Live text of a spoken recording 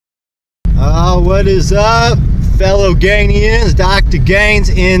What is up, fellow Gainians? Dr. Gaines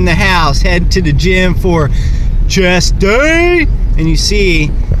in the house, heading to the gym for chest day. And you see,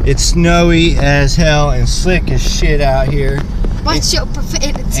 it's snowy as hell and slick as shit out here. Watch your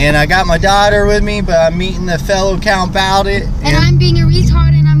profanity. And I got my daughter with me, but I'm meeting the fellow Count About It. And I'm being a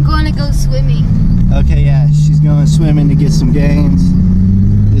retard and I'm going to go swimming. Okay, yeah, she's going swimming to get some gains.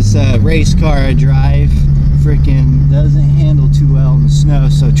 This race car I drive freaking doesn't handle too well in the snow,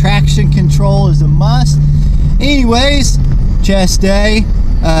 so traction control is a must. Anyways, chest day.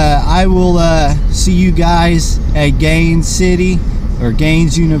 I will see you guys at Gaines City or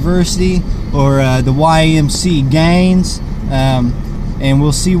Gaines University or the YMC Gaines, and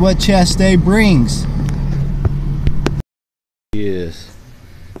we'll see what chest day brings. He is.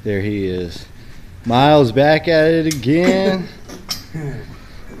 There he is. Miles back at it again.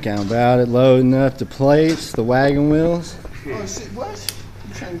 Count About It, loading up the plates, the wagon wheels. Oh shit, what?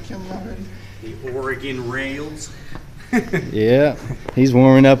 You trying to kill me already? The Oregon rails. Yeah, he's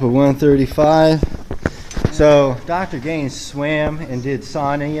warming up at 135. So Dr. Gaines swam and did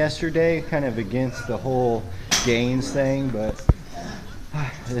sauna yesterday, kind of against the whole Gaines thing, but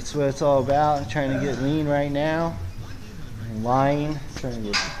that's what it's all about. Trying to get lean right now, and lying, trying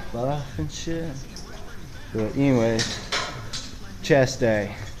to get buff and shit. But anyways, chest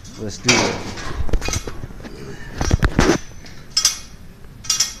day. Let's do it.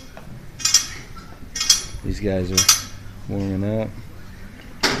 These guys are warming up.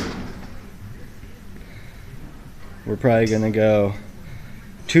 We're probably gonna go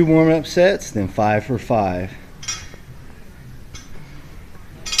 2 warm-up sets, then 5 for 5.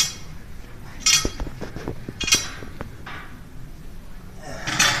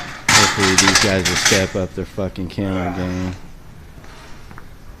 Hopefully these guys will step up their fucking camera game.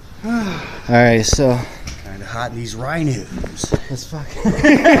 Alright, so Kind of hot in these rhinos. let's fucking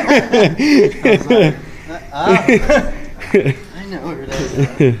I know where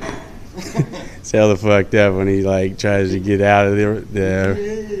that is. It's hella fucked up when he like tries to get out of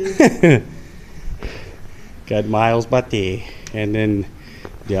there. Got Miles Batty and then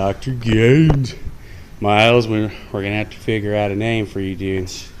Dr. Gaines. Miles, we're gonna have to figure out a name for you, dude.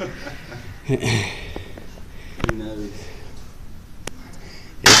 Who knows?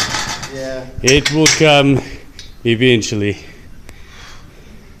 Yeah. It will come eventually.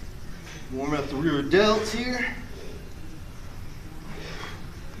 Warm up the rear delts here.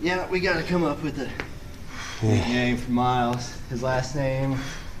 Yeah, we gotta come up with a nickname for Miles. His last name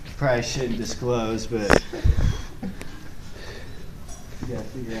probably shouldn't disclose, but you gotta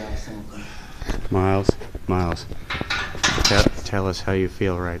figure out something. Miles, tell us how you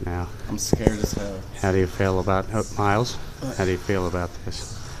feel right now. I'm scared as hell. How do you feel about Miles? How do you feel about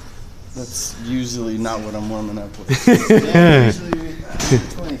this? That's usually not what I'm warming up with. Yeah, usually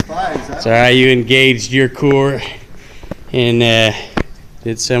 25s. So you engaged your core and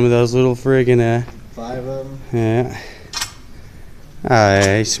did some of those little friggin' 5 of them. yeah.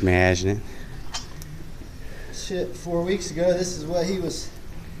 Oh, he's smashing it. Shit, 4 weeks ago, this is what he was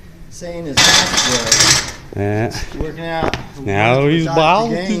saying his match was. Yeah. Working out. Now he's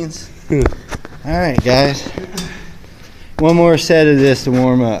bald. Alright, guys. One more set of this to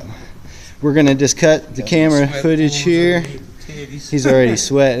warm up. We're gonna just cut the camera footage here. He's already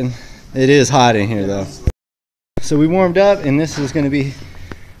sweating. It is hot in here though. So we warmed up, and this is gonna be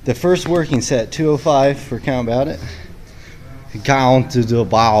the first working set, 205 for Count About It. Count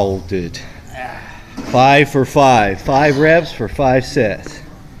About It. 5 for 5. 5 reps for 5 sets.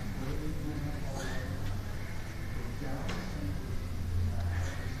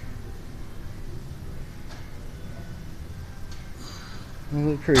 They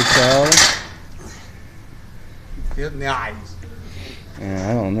look pretty solid. Feel nice.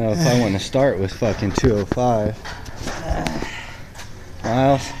 Yeah, I don't know if I want to start with fucking 205.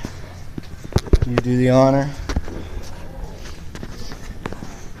 Miles, you do the honor.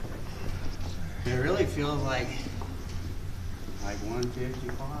 It really feels like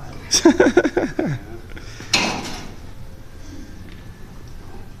 155.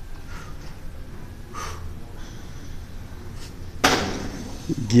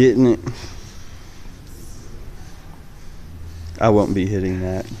 Getting it. I won't be hitting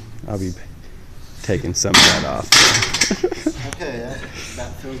that. I'll be taking some of that off. Okay,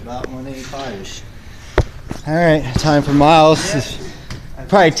 that feels about 185-ish. All right, time for Miles.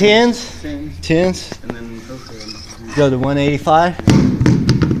 Probably 10s. 10s. And then hopefully Go to 185.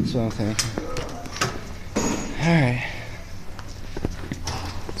 That's what I'm thinking. All right.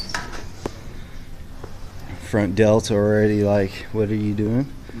 Front delts already like, what are you doing?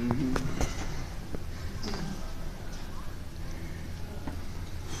 Mm-hmm.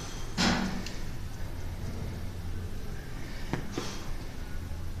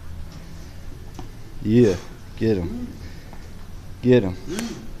 Yeah, get him. Get him.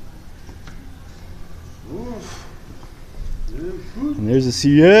 And there's a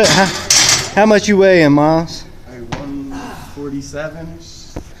C. Yeah. How much you weighing, Miles? 147.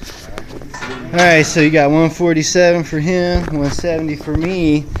 All right, so you got 147 for him, 170 for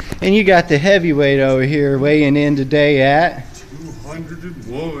me, and you got the heavyweight over here weighing in today at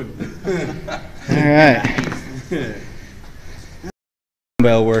 201. all right.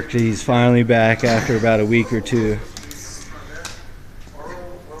 Bell work. He's finally back after about a week or two.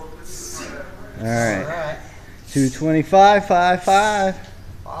 All right. 225, 5'5".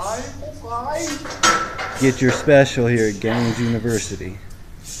 Get your special here at Gaines University.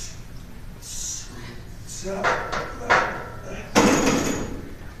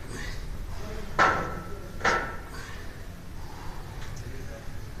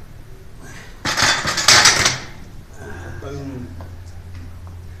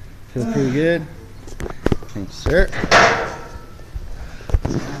 Feel pretty good? Thank you, sir.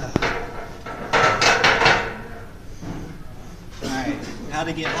 Alright, how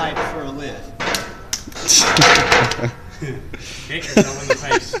to get hyped for a lift. Kick yourself in the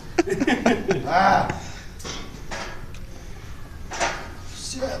face.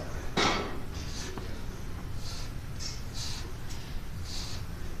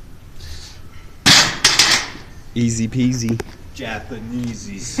 Easy peasy.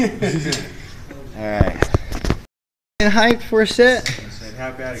 Japaneses. Alright. And hyped for a set? I said, how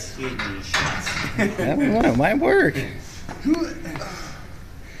about a kidney shot? I don't know, it might work. Alright.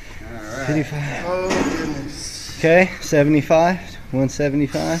 55. Oh goodness. Okay, 75,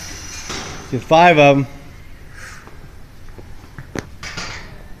 175. Do 5 of them.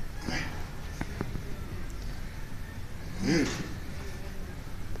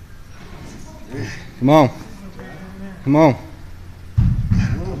 Come on. Come on.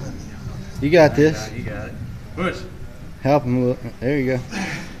 You got this. You got it. Push. Help him a little. There you go.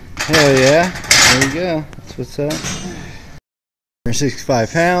 Hell yeah. There you go. That's what's up.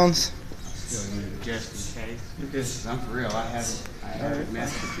 165 pounds. Just in case. Because I'm for real, I haven't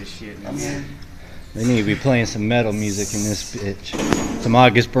messed with this shit in a minute. They need to be playing some metal music in this bitch. Some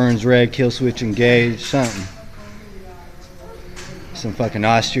August Burns Red, Kill Switch Engage, something. Some fucking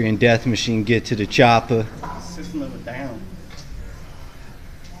Austrian death machine, Get to the Chopper. System of a Down.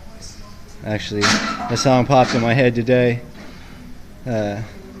 Actually, that song popped in my head today.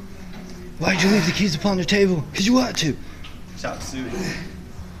 Why'd you leave the keys upon the table? 'Cause you ought to. Chop suey.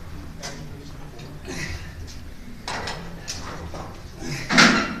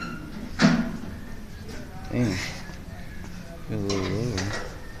 Damn. Got a little lower.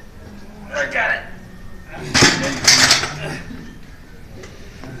 I got it.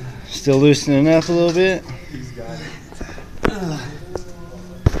 Still loosening up a little bit. He's got it.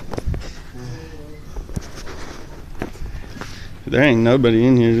 There ain't nobody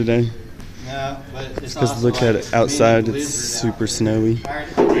in here today. No, but it's Because look at it outside, it's super snowy.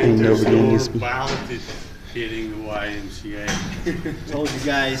 Ain't nobody in this. Hitting the YMCA. Told you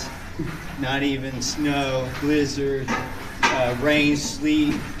guys, not even snow, blizzard, rain,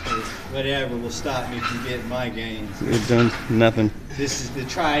 sleet, or whatever will stop me from getting my gains. We've done nothing. This is the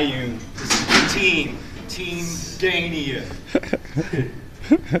triune. This is the team. Team Gania.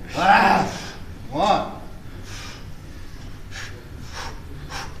 One.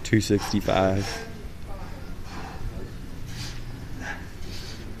 265.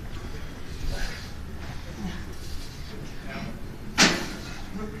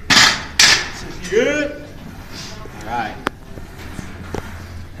 Good. All right.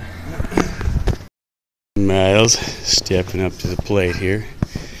 Miles stepping up to the plate here.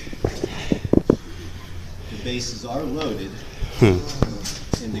 The bases are loaded, and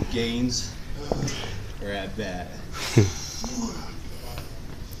the gains are at bat.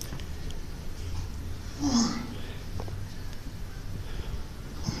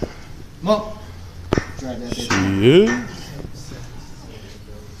 Come on. Drive that bitch. Yeah.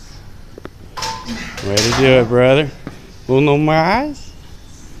 Way to do it, brother. Uno más.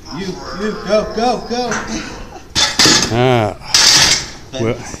 You,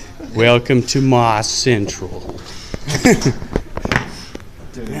 go. Welcome to Moss Central.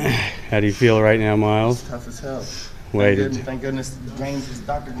 How do you feel right now, Miles? Tough as hell. Waited. Thank goodness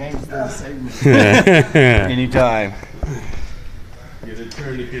Dr. James there to save me. Anytime. Get a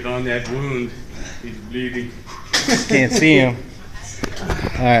tourniquet on that wound. He's bleeding. Can't see him.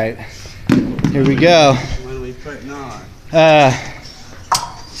 All right. Here we go. What are we putting on?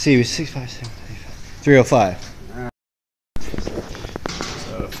 See, it was 6'5", 305.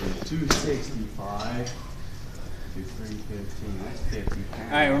 So from 265 Do 315. That's 50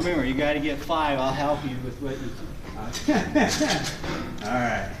 pounds. All right, remember, you got to get 5. I'll help you with what you All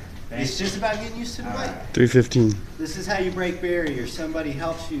right. It's just about getting used to the weight. 315. This is how you break barriers. Somebody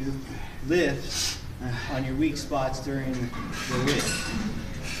helps you lift on your weak spots during the lift.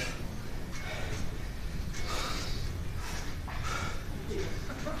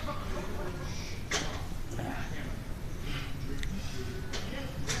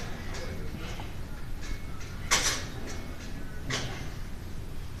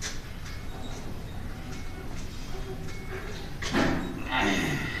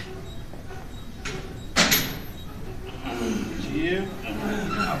 You.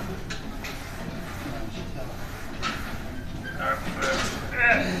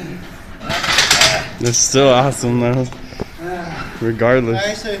 That's still awesome though. Regardless. All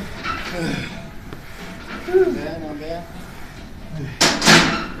right, so not bad, not bad.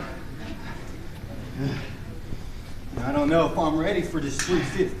 I don't know if I'm ready for this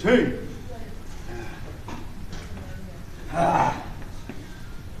 315. Yeah,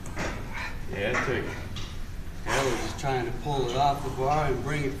 it took. I was just trying to pull it off the bar and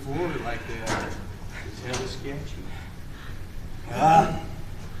bring it forward like that. It's hella sketchy.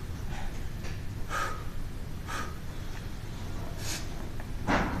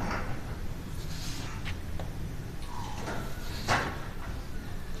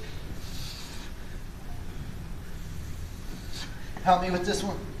 Help me with this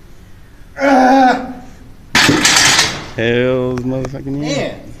one. Hell's motherfucking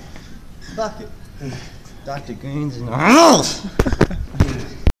yeah. Man, bucket. Dr. Green's in the house.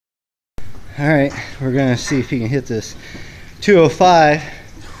 All right, we're gonna see if he can hit this 205.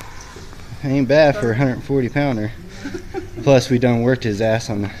 Ain't bad for a 140 pounder. Plus, we done worked his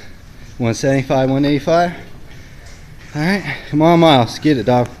ass on the 175, 185. All right, come on, Miles, get it,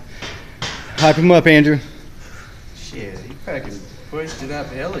 dog. Hype him up, Andrew. Shit, he fucking pushed it up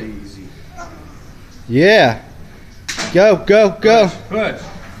hella easy. Yeah. Go, go, go. Push.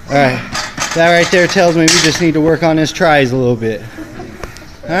 All right, that right there tells me we just need to work on his tries a little bit.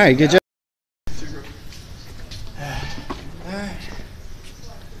 All right, good job.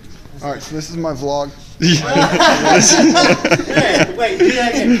 All right, so this is my vlog. Hey, wait, do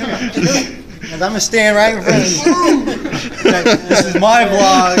that again. Come here. I'm gonna stand right in front of you. This is my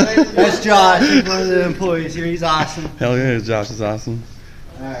vlog. That's Josh. He's one of the employees here. He's awesome. Hell yeah, Josh is awesome.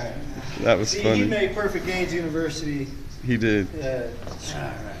 All right. That was See, funny. he made Perfect Gains University He did.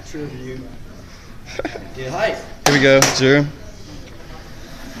 tribute. Get hype. Here we go, Drew.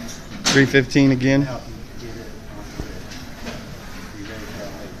 315 again.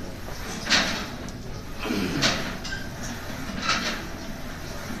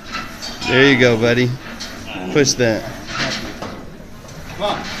 There you go, buddy. Push that. Come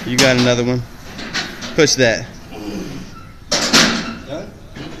on. You got another one. Push that. Done?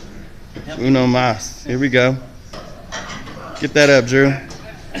 Uno mas. Here we go. Get that up, Drew.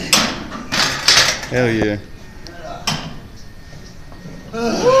 Hell yeah.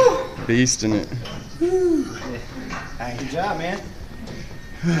 Beast in it. Good job, man.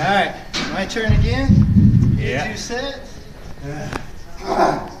 All right, my turn again. Yeah. 2 sets.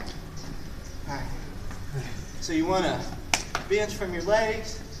 All right. So you want to bench from your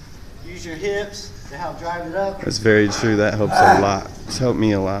legs, use your hips to help drive it up. That's very true. That helps a lot. It's helped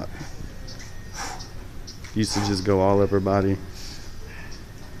me a lot. Used to just go all upper body.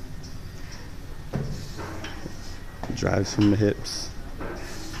 Drives from the hips.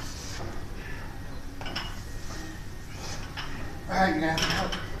 All right, now.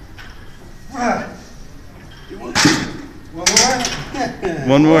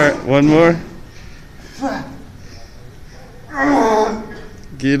 One more. One more.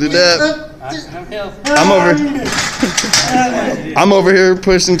 Get it up. I'm over. I'm over here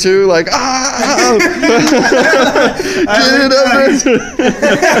pushing too, like ah. Get it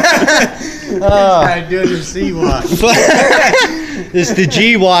up. I'm doing the C walk. It's the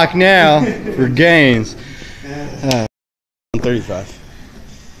G walk now for gains. 35.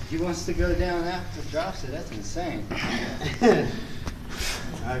 He wants to go down after drops it. That's insane.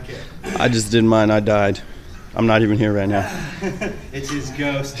 Okay. I just did mine. I died. I'm not even here right now. It's his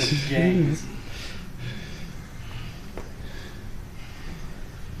ghost of gains.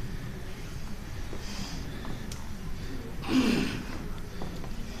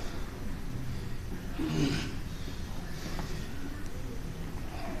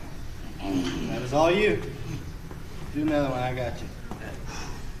 That is all you. Do another one. I got you.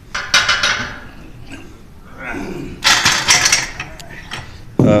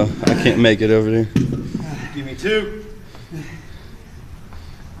 Oh, I can't make it over there. Give me 2.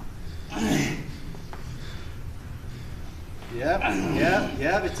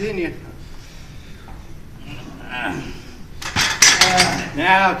 Yep, it's in you.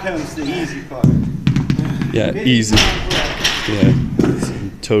 Now comes the easy part. Yeah, easy. Yeah, it's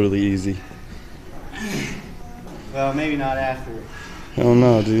totally easy. Well, maybe not after. I don't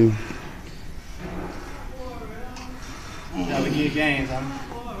know, dude. Now we get games.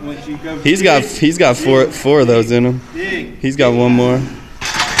 Once you go. He's got four of those in him. Big. He's got one more.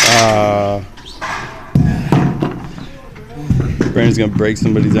 Brandon's gonna break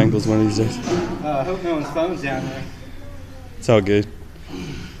somebody's ankles one of these days. I hope no one's phone's down there. It's all good.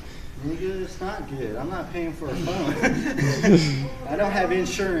 Nigga, it's not good. I'm not paying for a phone. I don't have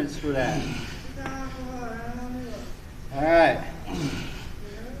insurance for that. All right.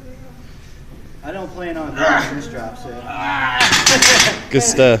 I don't plan on doing this drop set. Good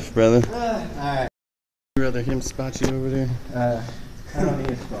stuff, brother. All right. Would you rather him spot you over there? I don't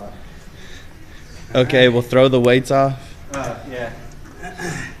need a spot. Okay, we'll throw the weights off. Yeah.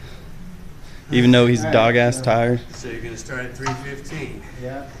 Even though he's dog-ass tired. So you're gonna start at 315.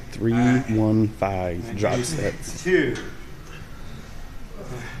 Yeah. 3-1-5 drop sets. 2.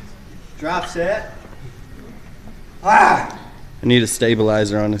 Drop set. Ah! I need a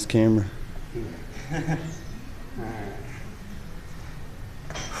stabilizer on this camera.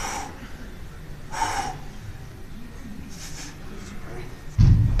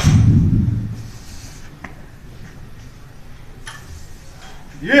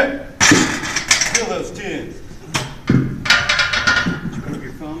 Yeah. Feel those tins. Did you broke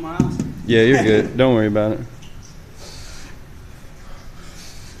your phone, Miles? Yeah, you're good. Don't worry about it.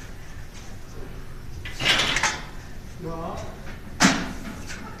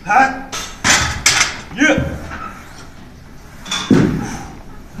 Hot. Yeah.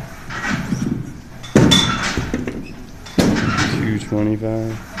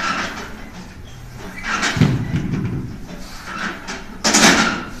 $225.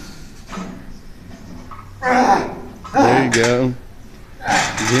 There you go.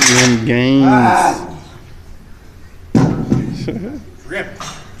 Getting them gains. Rip.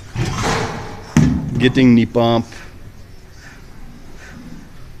 Getting the bump.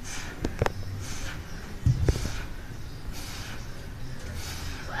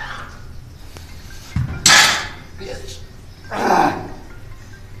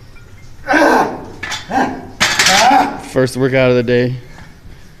 First workout of the day.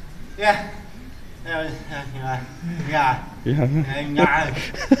 Yeah. Yeah. Yeah.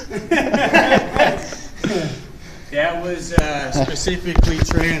 That was specifically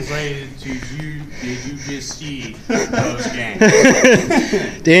translated to you. Did you just see those games?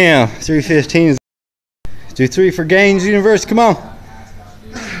 Damn. 315. Do 3 for gains, Universe. Come on.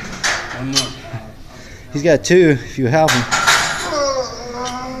 One more. He's got 2 if you help him.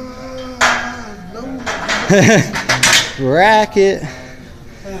 Racket.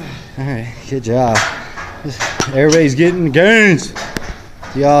 All right, good job. Everybody's getting gains.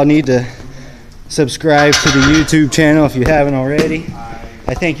 Y'all need to subscribe to the YouTube channel if you haven't already.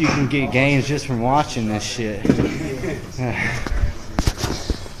 I think you can get gains just from watching this shit.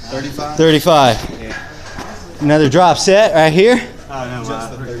 35? 35. Yeah. Another drop set right here. Oh, no,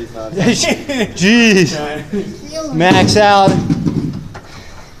 Just the 35. Jeez. Max out.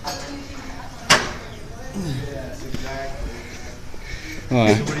 So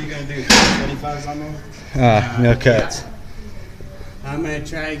what are you going to do? 25s on there? No cuts. I'm gonna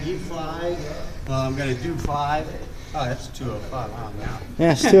try to get 5. Well, I'm gonna do 5. Oh, that's 205. Wow, now.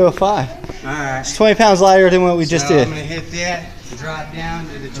 Yeah, it's 205. All right. It's 20 pounds lighter than what we just So did. I'm gonna hit that, drop down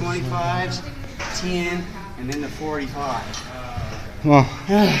to the 25s, 10, and then the 45. Come on,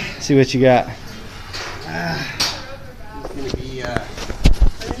 see what you got. It's gonna be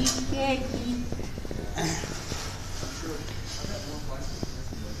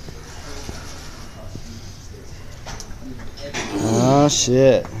Oh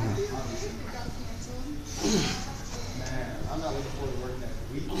shit.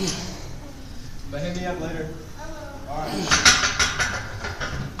 But hit me up later. Alright.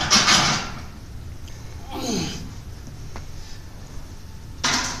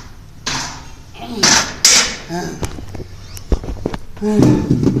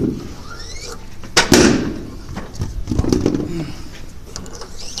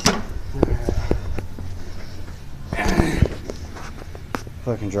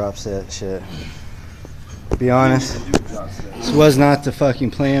 Fucking drop set shit. Be honest, this was not the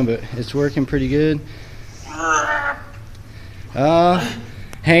fucking plan, but it's working pretty good.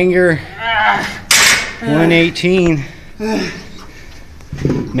 Hanger 118.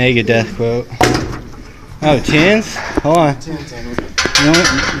 Mega death quote. Oh, 10s? Hold on.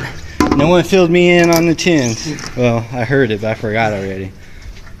 No one filled me in on the 10s. Well, I heard it, but I forgot already.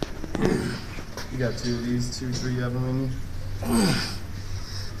 You got 2 of these, 2, 3 of them in you?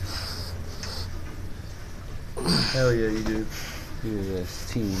 Hell yeah, you do. Look at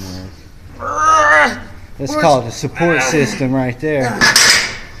this teamwork. That's called a support system right there.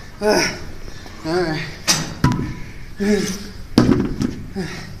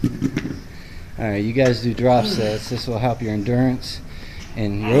 Alright, you guys do drop sets. This will help your endurance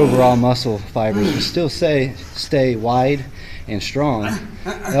and your overall muscle fibers will still stay wide and strong.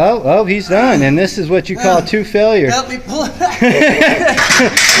 Oh, he's done. And this is what you call 2 failure. Help me pull it back.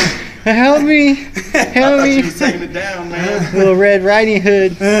 Help me. Help me. He's taking it down, man. Little Red Riding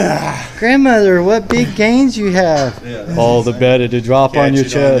Hood. Grandmother, what big gains you have. Yeah, All the better to drop on your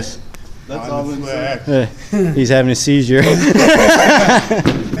chest. that's all I'm saying. He's having a seizure.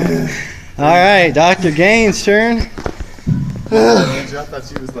 All right, Dr. Gaines' turn. I thought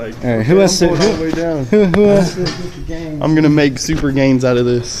she was like, All right, who wants to? all the way down. Who wants to get the gains? I'm gonna make super gains out of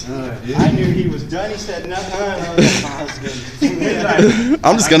this. I knew he was done. He said nothing.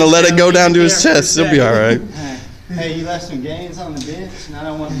 I'm just gonna let it go down to his chest. He'll be all right. Hey, you left some gains on the bench, and I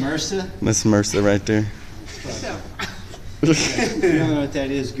don't want MRSA. Miss Mercer right there. If you don't know what that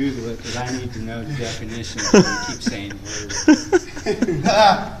is, Google it, because I need to know the definition. You keep saying words.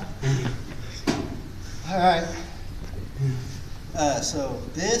 All right. So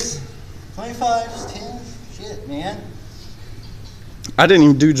this 25s, 10, shit, man. I didn't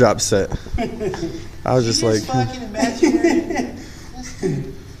even do drop set. I was just like, fucking imaginary.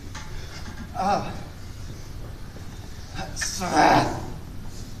 Oh.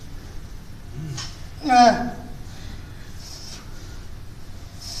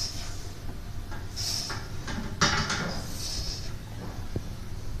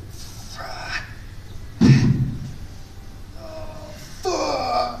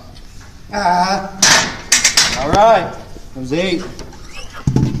 All right, that was 8.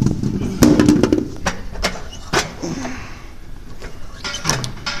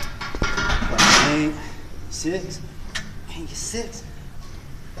 8, 6. Can't get 6.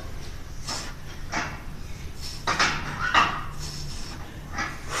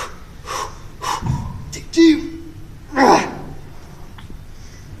 Take 2.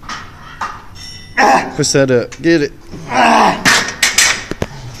 push that up. Get it.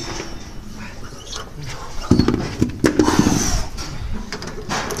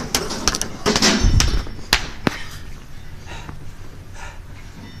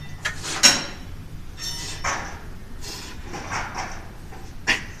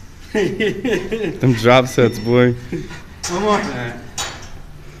 Them drop sets, boy. One more.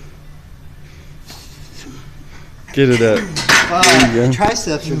 Get it up. There you go.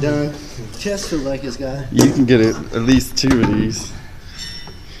 Triceps are done. Chest feels like it's got. You can get it at least 2 of these.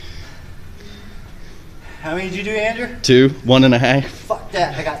 How many did you do, Andrew? 2, 1.5. Fuck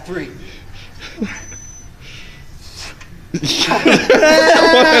that. I got 3.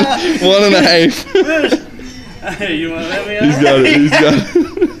 One and a half. Hey, you want to let me out? He's got it. He's got it.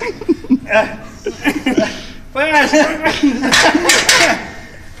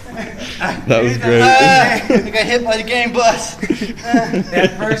 That was great. I got hit by the game bus.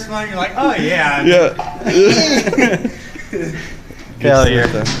 That first one, you're like, oh yeah. Yeah. Failure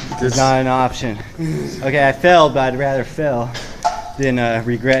is not an option. Okay, I failed, but I'd rather fail than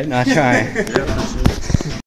regret not trying.